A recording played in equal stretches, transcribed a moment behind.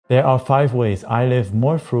There are 5 ways I live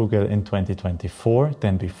more frugal in 2024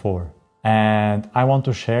 than before. And I want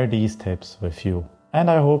to share these tips with you.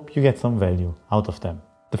 And I hope you get some value out of them.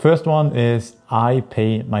 The first one is I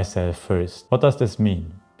pay myself first. What does this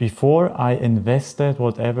mean? Before I invested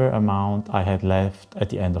whatever amount I had left at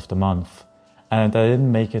the end of the month. And I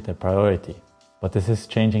didn't make it a priority. But this is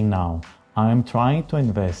changing now. I'm trying to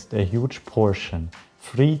invest a huge portion,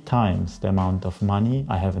 3 times the amount of money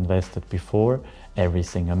I have invested before every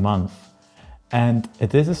single month. And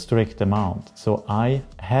it is a strict amount, so I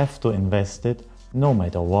have to invest it no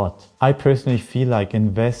matter what. I personally feel like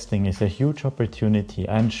investing is a huge opportunity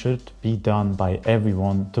and should be done by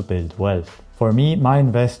everyone to build wealth. For me, my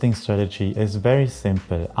investing strategy is very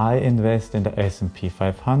simple. I invest in the S&P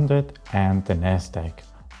 500 and the Nasdaq.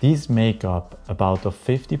 These make up about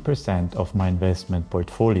 50% of my investment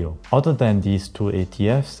portfolio. Other than these 2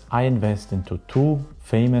 ETFs, I invest into 2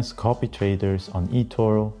 famous copy traders on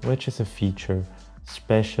eToro, which is a feature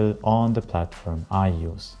special on the platform I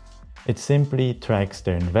use. It simply tracks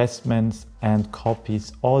their investments and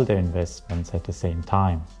copies all their investments at the same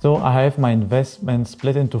time. So I have my investments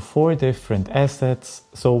split into 4 different assets,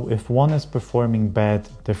 so if one is performing bad,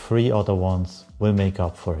 the 3 other ones will make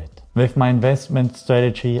up for it. With my investment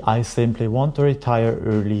strategy, I simply want to retire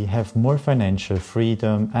early, have more financial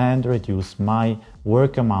freedom and reduce my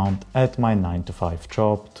work amount at my 9-to-5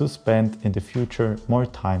 job to spend in the future more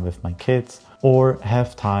time with my kids or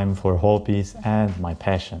have time for hobbies and my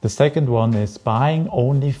passion. The second one is buying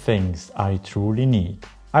only things I truly need.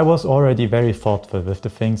 I was already very thoughtful with the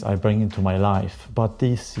things I bring into my life, but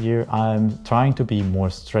this year I'm trying to be more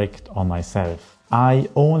strict on myself. I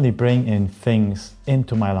only bring in things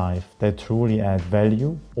into my life that truly add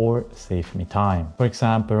value or save me time. For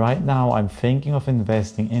example, right now I'm thinking of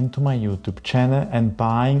investing into my YouTube channel and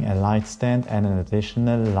buying a light stand and an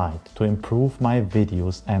additional light to improve my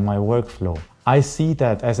videos and my workflow. I see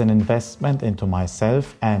that as an investment into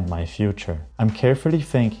myself and my future. I'm carefully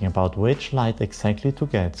thinking about which light exactly to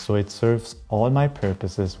get so it serves all my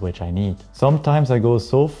purposes which I need. Sometimes I go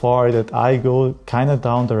so far that I go kinda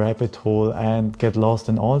down the rabbit hole and get lost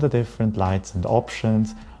in all the different lights and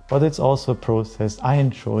options, but it's also a process I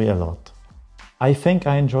enjoy a lot. I think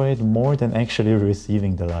I enjoy it more than actually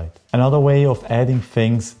receiving the light. Another way of adding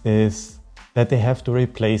things is that they have to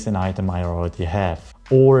replace an item I already have,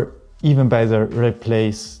 or even better,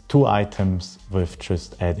 replace 2 items with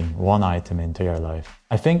just adding 1 item into your life.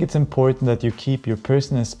 I think it's important that you keep your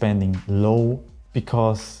personal spending low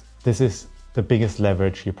because this is the biggest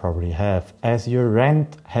leverage you probably have, as your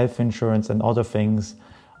rent, health insurance and other things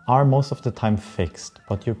are most of the time fixed,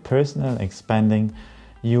 but your personal spending,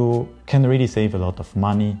 you can really save a lot of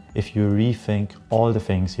money if you rethink all the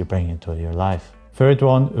things you bring into your life. Third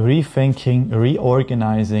one, rethinking,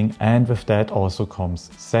 reorganizing, and with that also comes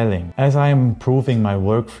selling. As I am improving my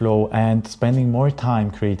workflow and spending more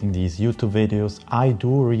time creating these YouTube videos, I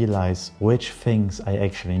do realize which things I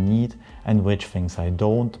actually need and which things I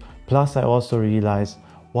don't. Plus I also realize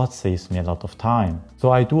what saves me a lot of time.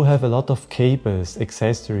 So I do have a lot of cables,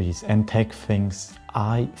 accessories and tech things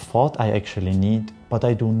I thought I actually need, but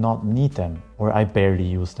I do not need them or I barely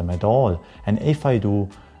use them at all. And if I do,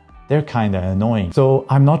 they're kinda annoying. So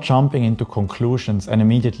I'm not jumping into conclusions and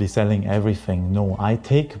immediately selling everything. No, I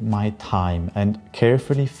take my time and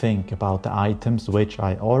carefully think about the items which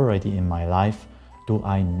I already in my life. Do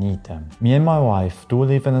I need them? Me and my wife do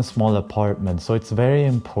live in a small apartment, so it's very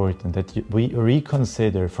important that we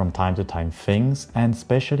reconsider from time to time things and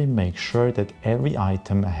especially make sure that every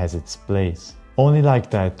item has its place. Only like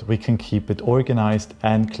that we can keep it organized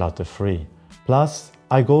and clutter-free. Plus,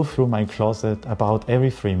 I go through my closet about every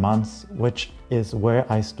 3 months, which is where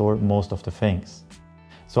I store most of the things.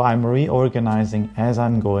 So I'm reorganizing as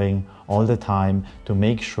I'm going all the time to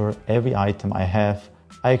make sure every item I have,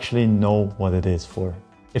 I actually know what it is for.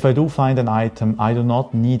 If I do find an item I do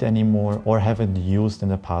not need anymore or haven't used in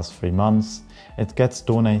the past 3 months, it gets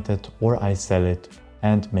donated or I sell it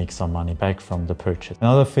and make some money back from the purchase.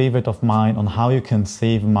 Another favorite of mine on how you can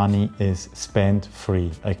save money is spend free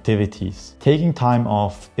activities. Taking time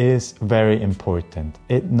off is very important.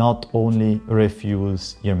 It not only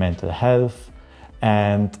refuels your mental health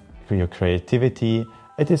and your creativity,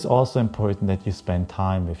 it is also important that you spend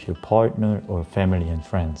time with your partner or family and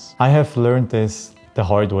friends. I have learned this the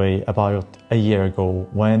hard way about a year ago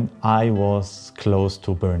when I was close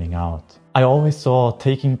to burning out. I always saw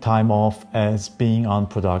taking time off as being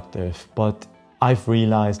unproductive, but I've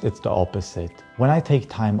realized it's the opposite. When I take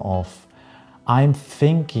time off, I'm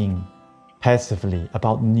thinking passively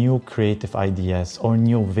about new creative ideas or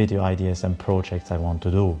new video ideas and projects I want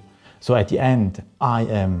to do. So at the end, I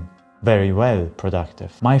am very well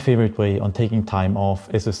productive. My favorite way on taking time off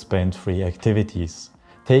is to spend free activities.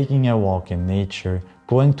 Taking a walk in nature,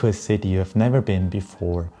 going to a city you have never been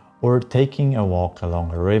before, or taking a walk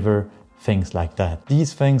along a river, things like that.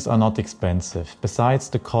 These things are not expensive. Besides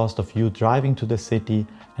the cost of you driving to the city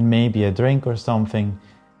and maybe a drink or something,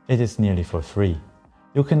 it is nearly for free.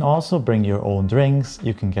 You can also bring your own drinks,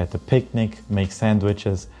 you can get a picnic, make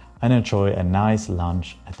sandwiches and enjoy a nice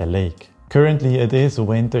lunch at the lake. Currently it is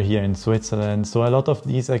winter here in Switzerland, so a lot of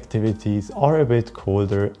these activities are a bit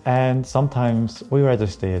colder and sometimes we rather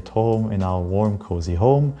stay at home in our warm cozy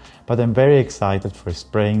home, but I'm very excited for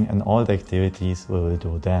spring and all the activities we will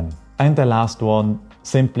do then. And the last one,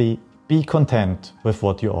 simply be content with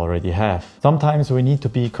what you already have. Sometimes we need to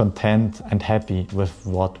be content and happy with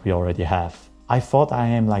what we already have. I thought I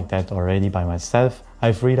am like that already by myself.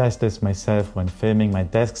 I've realized this myself when filming my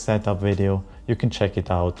desk setup video. You can check it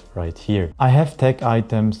out right here. I have tech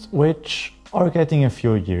items which are getting a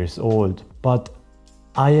few years old, but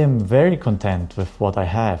I am very content with what I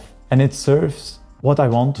have and it serves what I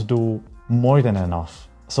want to do more than enough.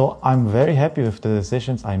 So I'm very happy with the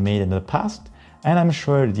decisions I made in the past and I'm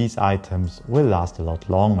sure these items will last a lot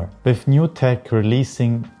longer. With new tech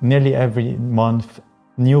releasing nearly every month,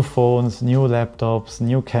 new phones, new laptops,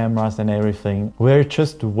 new cameras and everything, we're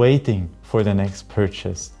just waiting for the next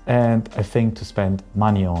purchase and a thing to spend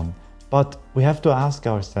money on. But we have to ask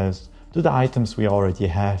ourselves, do the items we already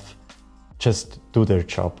have just do their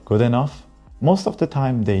job good enough? Most of the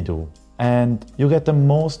time they do. And you get the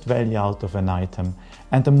most value out of an item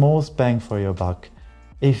and the most bang for your buck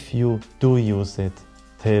if you do use it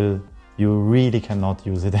till you really cannot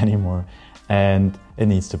use it anymore and it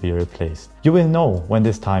needs to be replaced. You will know when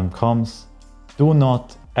this time comes. Do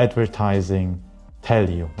not advertising tell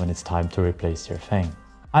you when it's time to replace your thing.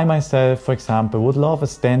 I myself, for example, would love a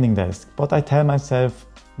standing desk, but I tell myself,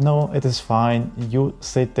 no, it is fine. You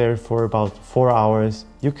sit there for about 4 hours.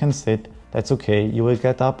 You can sit, that's okay. You will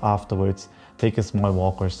get up afterwards, take a small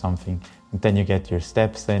walk or something, and then you get your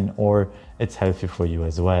steps in, or it's healthy for you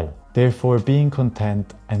as well. Therefore, being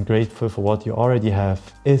content and grateful for what you already have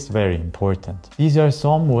is very important. These are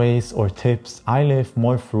some ways or tips I live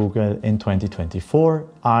more frugal in 2024.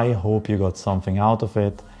 I hope you got something out of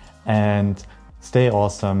it and stay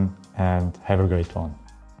awesome and have a great one.